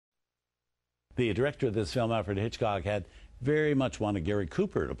The director of this film, Alfred Hitchcock, had very much wanted Gary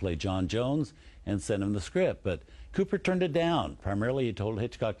Cooper to play John Jones and sent him the script, but Cooper turned it down. Primarily, he told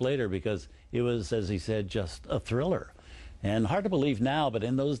Hitchcock later, because it was, as he said, just a thriller. And hard to believe now, but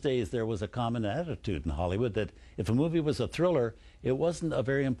in those days there was a common attitude in Hollywood that if a movie was a thriller, it wasn't a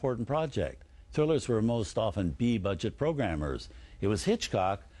very important project. Thrillers were most often B-budget programmers. It was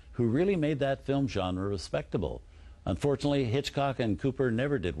Hitchcock who really made that film genre respectable. Unfortunately, Hitchcock and Cooper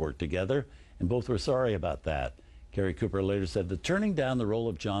never did work together, and both were sorry about that. Gary Cooper later said that turning down the role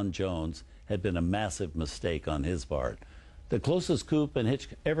of John Jones had been a massive mistake on his part. The closest Coop and Hitch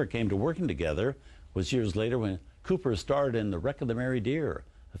ever came to working together was years later when Cooper starred in The Wreck of the Mary Deer,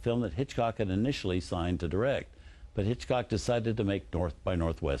 a film that Hitchcock had initially signed to direct. But Hitchcock decided to make North by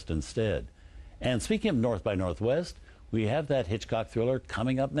Northwest instead. And speaking of North by Northwest, we have that Hitchcock thriller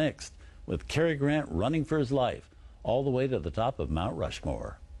coming up next, with Cary Grant running for his life all the way to the top of Mount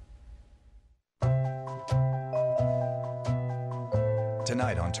Rushmore.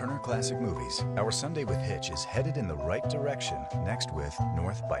 Tonight on Turner Classic Movies, our Sunday with Hitch is headed in the right direction, next with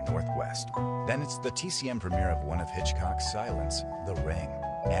North by Northwest. Then it's the TCM premiere of one of Hitchcock's silents, The Ring.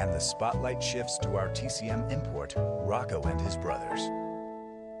 And the spotlight shifts to our TCM import, Rocco and His Brothers.